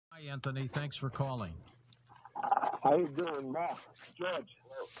Hi, Anthony. Thanks for calling. How you doing, Mark? George,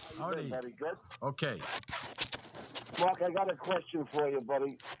 how you doing, buddy? Good? Okay. Mark, I got a question for you,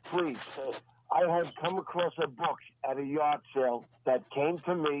 buddy. Please. I had come across a book at a yard sale that came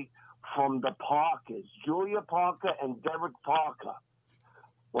to me from the Parkers, Julia Parker and Derek Parker.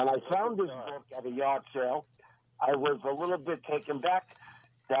 When I found this book at a yard sale, I was a little bit taken back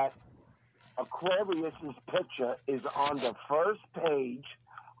that Aquarius's picture is on the first page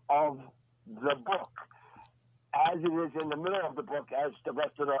of the book, as it is in the middle of the book, as the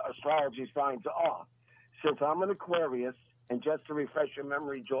rest of the astrology signs are. Since I'm an Aquarius, and just to refresh your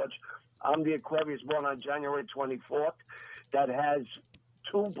memory, George, I'm the Aquarius born on January 24th that has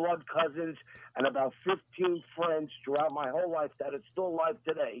 2 blood cousins and about 15 friends throughout my whole life that are still alive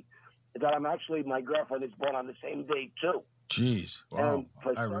today, that I'm actually, my girlfriend is born on the same day, too. Jeez. Wow. And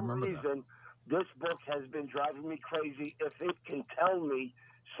for I some remember reason, this book has been driving me crazy. If it can tell me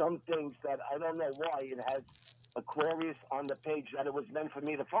some things that I don't know why it has Aquarius on the page that it was meant for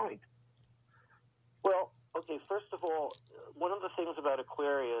me to find. Well, okay, first of all, one of the things about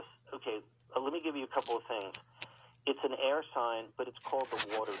Aquarius, let me give you a couple of things. It's an air sign, but it's called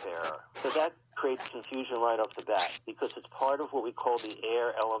the water bearer. So that creates confusion right off the bat because it's part of what we call the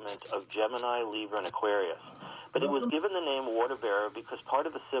air element of Gemini, Libra, and Aquarius. But it was given the name water bearer because part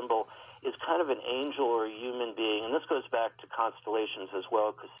of the symbol is kind of an angel or a human being. And this goes back to constellations as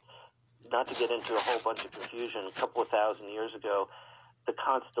well, because not to get into a whole bunch of confusion, a couple of thousand years ago, the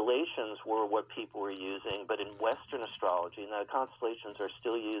constellations were what people were using, but in Western astrology, now constellations are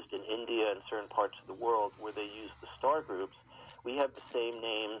still used in India and certain parts of the world where they use the star groups. We have the same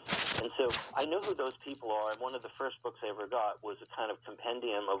names, and so I know who those people are, and one of the first books I ever got was a kind of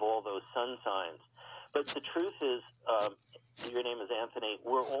compendium of all those sun signs. But the truth is, your name is Anthony,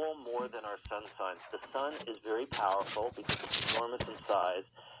 we're all more than our sun signs. The sun is very powerful because it's enormous in size,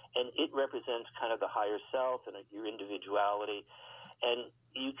 and it represents kind of the higher self and your individuality. And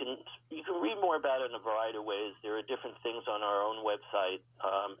you can read more about it in a variety of ways. There are different things on our own website,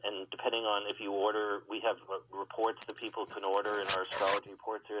 and depending on if you order, we have reports that people can order in our astrology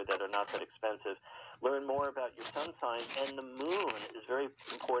reports here that are not that expensive. Learn more about your sun sign, and the moon is very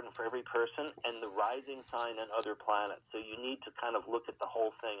important for every person, and the rising sign and other planets. So you need to kind of look at the whole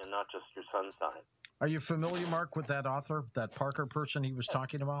thing and not just your sun sign. Are you familiar, Mark, with that author, that Parker person he was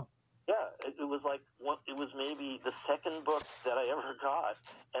talking about? Yeah, it was like it was maybe the second book that I ever got,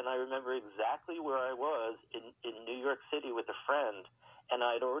 and I remember exactly where I was in New York City with a friend, and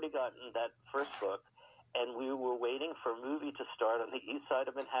I'd already gotten that first book, and we were waiting for a movie to start on the east side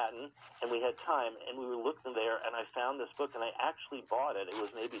of Manhattan, and we had time, and we were looking there, and I found this book, and I actually bought it. It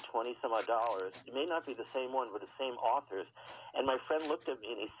was maybe $20-some-odd. It may not be the same one, but the same authors, and my friend looked at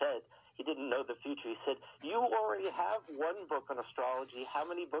me, and he said, he didn't know the future. He said, you already have one book on astrology. How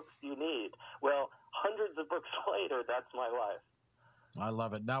many books do you need? Well, hundreds of books later, that's my life. I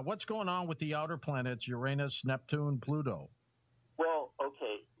love it. Now, what's going on with the outer planets, Uranus, Neptune, Pluto? Well,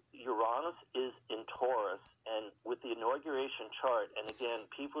 okay, Uranus is in Taurus, and with the inauguration chart, and again,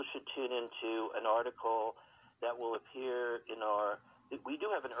 people should tune into an article that will appear in our... We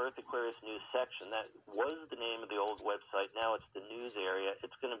do have an Earth Aquarius news section. That was the name of the old website. Now it's the news area.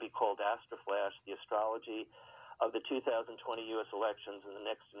 It's going to be called Astroflash, the astrology of the 2020 U.S. elections and the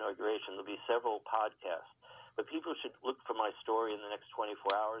next inauguration. There'll be several podcasts. But people should look for my story in the next 24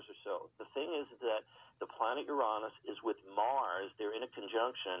 hours or so. The thing is that the planet Uranus is with Mars. They're in a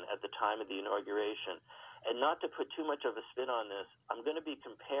conjunction at the time of the inauguration. And not to put too much of a spin on this, I'm going to be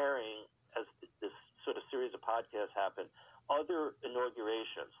comparing, as this sort of series of podcasts happen, other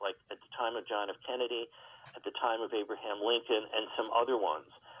inaugurations, like at the time of John F. Kennedy, at the time of Abraham Lincoln, and some other ones.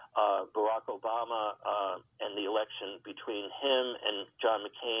 Barack Obama and the election between him and John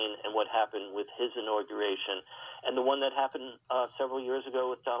McCain and what happened with his inauguration, and the one that happened several years ago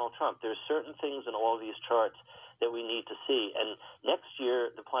with Donald Trump. There's certain things in all of these charts that we need to see. And next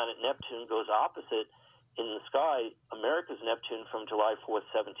year, the planet Neptune goes opposite in the sky, America's Neptune from July 4th,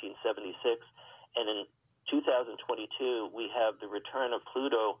 1776, and in 2022, we have the return of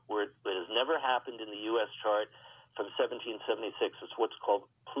Pluto, where it has never happened in the U.S. chart from 1776. It's what's called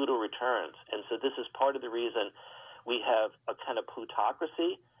Pluto returns. And so this is part of the reason we have a kind of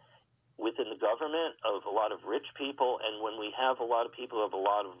plutocracy within the government of a lot of rich people. And when we have a lot of people who have a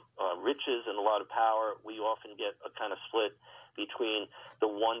lot of riches and a lot of power, we often get a kind of split between the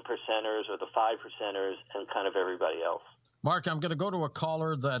 1%ers or the 5%ers and kind of everybody else. Mark, I'm going to go to a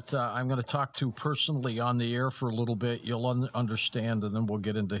caller that I'm going to talk to personally on the air for a little bit. You'll understand, and then we'll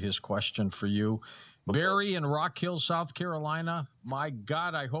get into his question for you. Okay. Barry in Rock Hill, South Carolina. My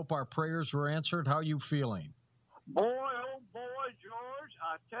God, I hope our prayers were answered. How are you feeling? Boy, oh boy, George,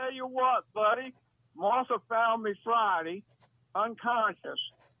 I tell you what, buddy. Martha found me Friday, unconscious.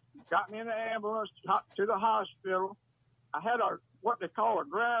 Got me in the ambulance to the hospital. I had what they call a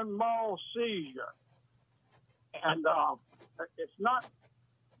grand mal seizure. And it's not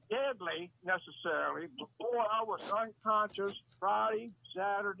deadly necessarily. Before I was unconscious Friday,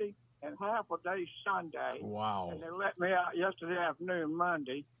 Saturday, and half a day Sunday. Wow. And they let me out yesterday afternoon,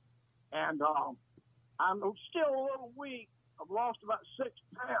 Monday. And I'm still a little weak. I've lost about 6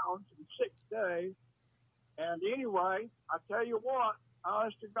 pounds in 6 days. And anyway, I tell you what,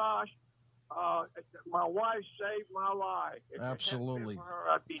 honest to gosh, my wife saved my life. If Absolutely. it hadn't been for her,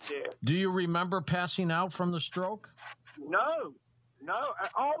 I'd be dead. Do you remember passing out from the stroke? No.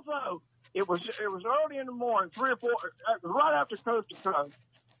 Although it was early in the morning, 3 or 4, right after Coast to Coast,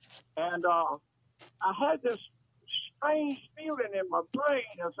 and I had this strange feeling in my brain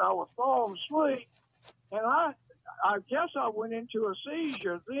as I was falling asleep, and I guess I went into a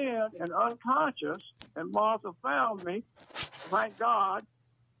seizure then and unconscious, and Martha found me, thank God,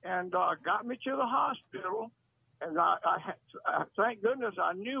 and got me to the hospital. And I thank goodness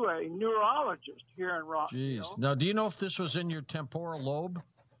I knew a neurologist here in Rockville. Jeez. Now, do you know if this was in your temporal lobe?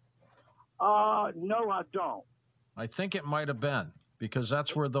 No, I don't. I think it might have been, because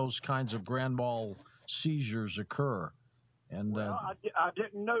that's where those kinds of grand mal seizures occur. And well, I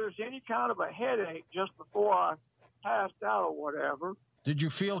didn't notice any kind of a headache just before I passed out or whatever. Did you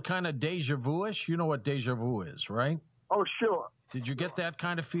feel kind of deja vu-ish? You know what deja vu is, right? Oh, sure. Did you get that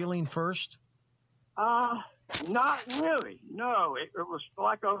kind of feeling first? Not really. No, it was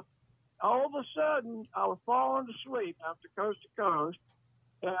like all of a sudden I was falling to sleep after Coast to Coast,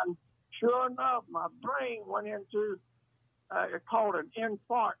 and sure enough, my brain went into it's called an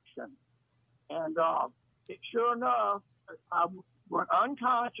infarction, and sure enough, I went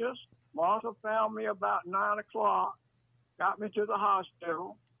unconscious. Martha found me about 9 o'clock, got me to the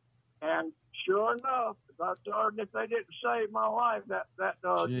hospital, and sure enough, if they didn't save my life, that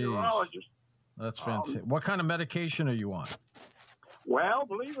neurologist. That's fantastic. What kind of medication are you on? Well,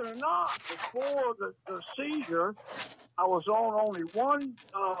 believe it or not, before the seizure, I was on only one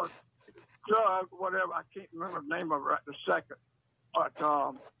drug, whatever. I can't remember the name of it right this second. But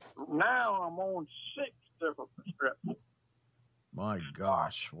now I'm on 6 different prescriptions. My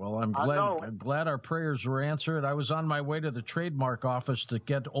gosh. Well, I'm glad our prayers were answered. I was on my way to the trademark office to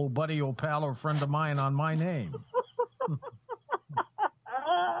get old buddy, old pal, or friend of mine on my name.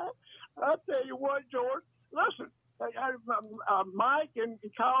 I'll tell you what, George. Listen, Mike in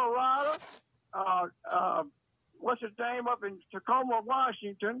Colorado, what's his name up in Tacoma,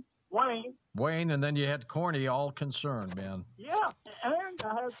 Washington, Wayne, and then you had Corny, all concerned, man. Yeah, and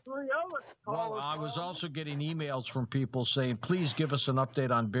I had 3 others. Well, I was also getting emails from people saying, please give us an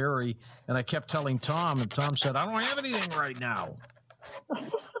update on Barry, and I kept telling Tom, and Tom said, I don't have anything right now.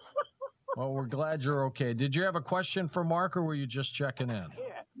 Well, we're glad you're okay. Did you have a question for Mark, or were you just checking in?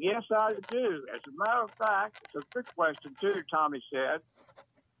 Yeah, yes, I do. As a matter of fact, it's a good question, too, Tommy said.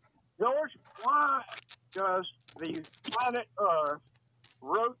 George, why does the planet Earth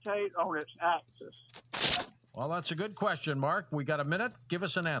rotate on its axis? Well, that's a good question, Mark. We got a minute. Give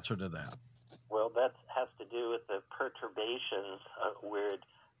us an answer to that. Well, that has to do with the perturbations, word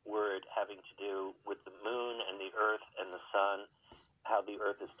having to do with the moon and the Earth and the sun, how the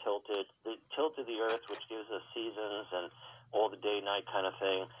Earth is tilted. The tilt of the Earth, which gives us seasons and all the day-night kind of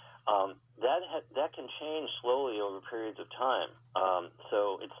thing, that can change slowly over periods of time.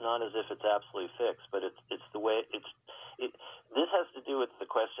 So it's not as if it's absolutely fixed, but it's the way this has to do with the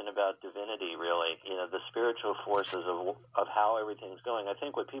question about divinity, really. You know, the spiritual forces of how everything's going. I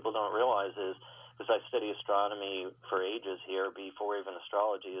think what people don't realize is, because I study astronomy for ages here, before even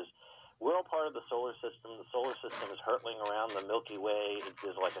astrology, is we're all part of the solar system. The solar system is hurtling around the Milky Way.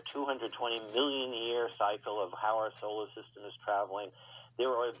 There's like a 220 million year cycle of how our solar system is traveling.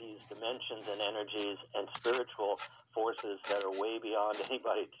 There are these dimensions and energies and spiritual forces that are way beyond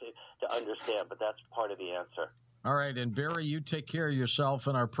anybody to understand, but that's part of the answer. All right, and Barry, you take care of yourself,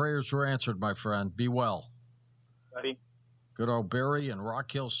 and our prayers were answered, my friend. Be well. Buddy. Good old Barry in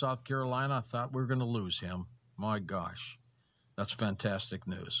Rock Hill, South Carolina. I thought we were going to lose him. My gosh, that's fantastic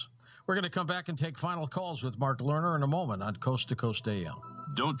news. We're going to come back and take final calls with Mark Lerner in a moment on Coast to Coast AM.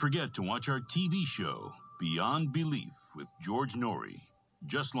 Don't forget to watch our TV show, Beyond Belief, with George Noory.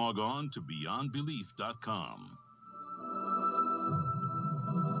 Just log on to beyondbelief.com.